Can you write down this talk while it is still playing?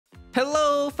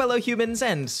Hello, fellow humans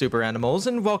and super animals,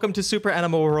 and welcome to Super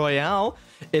Animal Royale.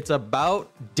 It's about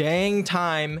dang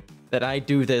time that I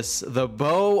do this, the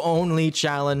bow only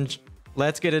challenge.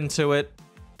 Let's get into it.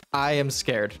 I am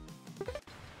scared.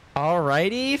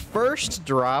 Alrighty, first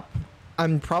drop.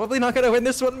 I'm probably not going to win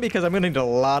this one because I'm going to need a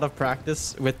lot of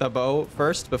practice with the bow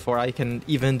first before I can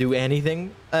even do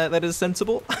anything that is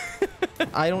sensible.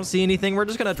 I don't see anything. We're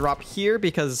just going to drop here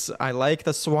because I like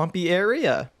the swampy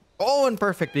area. Oh, and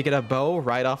perfect. We get a bow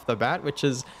right off the bat, which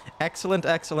is excellent,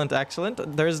 excellent,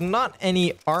 excellent. There's not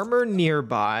any armor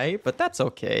nearby, but that's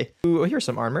okay. Ooh, here's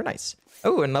some armor. Nice.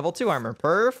 Oh, and level 2 armor.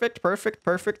 Perfect, perfect,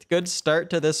 perfect. Good start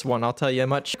to this one. I'll tell you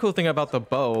much. Cool thing about the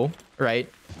bow, right?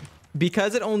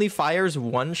 Because it only fires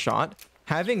one shot,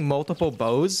 having multiple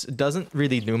bows doesn't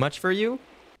really do much for you.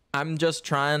 I'm just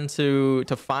trying to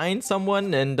find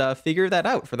someone and figure that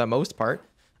out for the most part.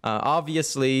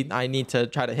 Obviously, I need to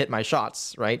try to hit my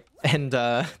shots, right? And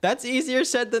that's easier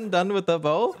said than done with the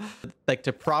bow. Like,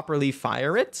 to properly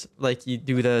fire it, like you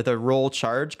do the roll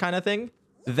charge kind of thing.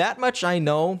 That much I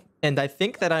know, and I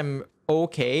think that I'm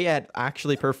okay at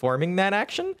actually performing that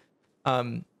action.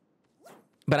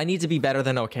 But I need to be better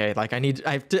than okay. Like, I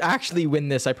have to actually win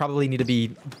this. I probably need to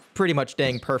be pretty much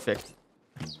dang perfect.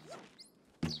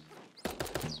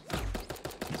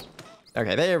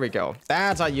 Okay, there we go.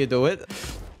 That's how you do it.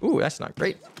 Ooh, that's not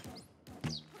great.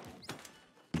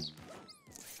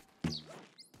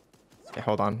 Okay,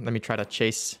 hold on. Let me try to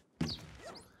chase.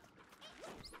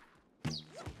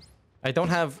 I don't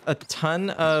have a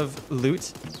ton of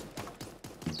loot.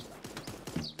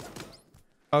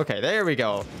 Okay, there we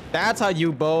go. That's how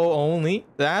you bow only.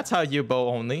 That's how you bow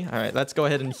only. All right, let's go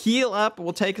ahead and heal up.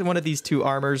 We'll take one of these 2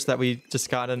 armors that we just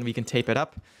got and we can tape it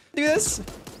up. Do this.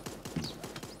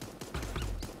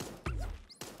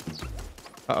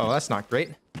 Uh-oh, that's not great.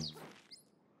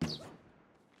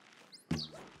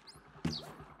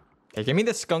 Okay, give me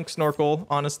the skunk snorkel,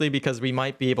 honestly, because we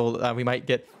might be able, we might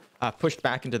get pushed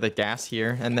back into the gas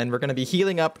here, and then we're going to be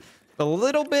healing up a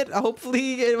little bit.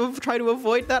 Hopefully, it will try to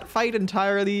avoid that fight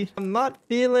entirely. I'm not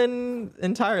feeling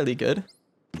entirely good.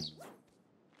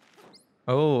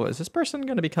 Oh, is this person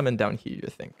going to be coming down here, you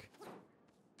think?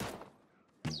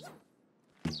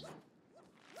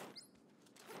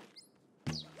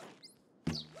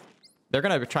 They're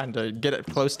going to be trying to get it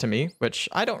close to me, which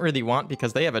I don't really want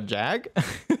because they have a jag.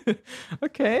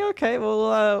 Okay, okay,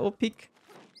 we'll peek.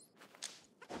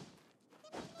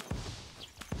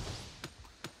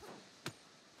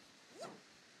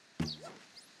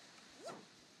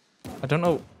 I don't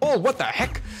know. Oh, what the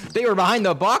heck? They were behind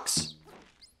the box?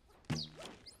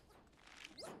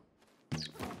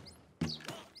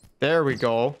 There we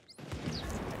go.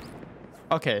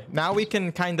 Okay, now we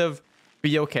can kind of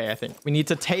be okay, I think. We need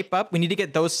to tape up. We need to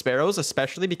get those sparrows,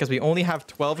 especially because we only have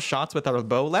 12 shots with our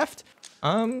bow left.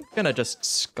 I'm gonna just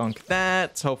skunk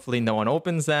that. Hopefully no one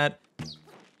opens that.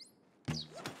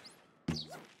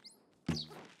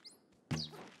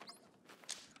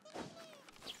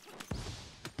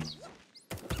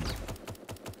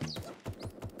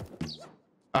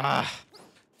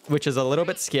 Which is a little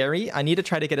bit scary. I need to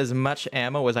try to get as much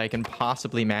ammo as I can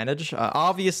possibly manage.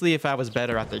 Obviously, if I was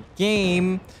better at the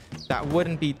game, that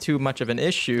wouldn't be too much of an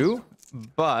issue.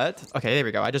 But, okay, there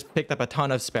we go. I just picked up a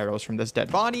ton of sparrows from this dead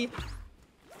body.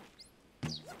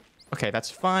 Okay,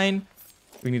 that's fine.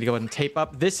 We need to go ahead and tape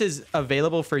up. This is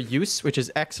available for use, which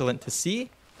is excellent to see.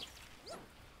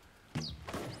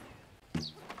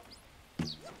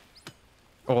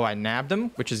 Oh, I nabbed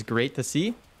him, which is great to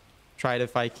see. Try it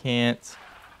if I can't.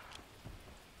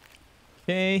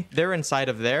 Okay, they're inside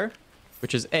of there,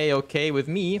 which is a-okay with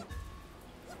me.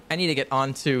 I need to get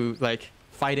onto like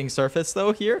fighting surface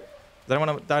though here. I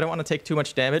don't want to take too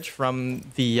much damage from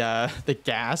the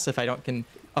gas if I can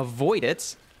avoid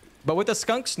it. But with the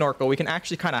skunk snorkel, we can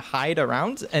actually kind of hide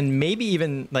around and maybe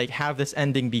even like have this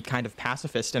ending be kind of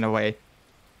pacifist in a way.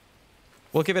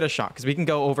 We'll give it a shot because we can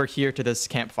go over here to this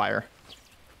campfire.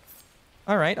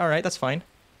 All right, that's fine.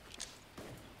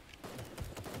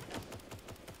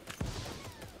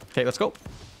 Okay, let's go.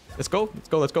 Let's go. Let's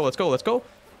go. Let's go. Let's go. Let's go.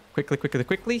 Quickly, quickly,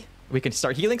 quickly. We can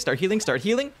start healing. Start healing. Start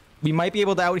healing. We might be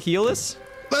able to out-heal this.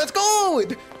 Let's go!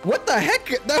 What the heck?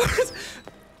 That was...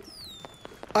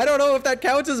 I don't know if that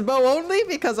counts as bow only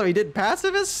because we did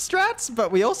pacifist strats,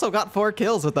 but we also got 4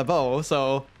 kills with the bow,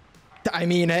 so... I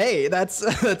mean, hey, that's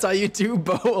how you do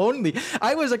bow only.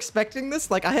 I was expecting this.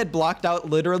 Like, I had blocked out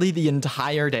literally the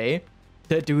entire day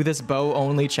to do this bow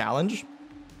only challenge.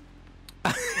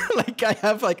 Like, I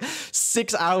have like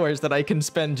 6 hours that I can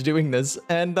spend doing this,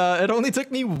 and it only took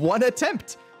me 1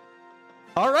 attempt.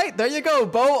 All right, there you go.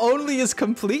 Bow only is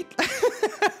complete.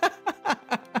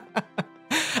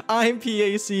 I'm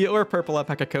PAC or Purple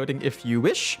Alpaca Coding if you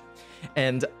wish.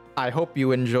 And I hope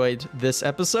you enjoyed this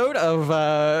episode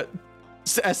of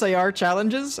SAR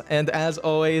Challenges. And as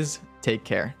always, take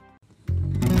care.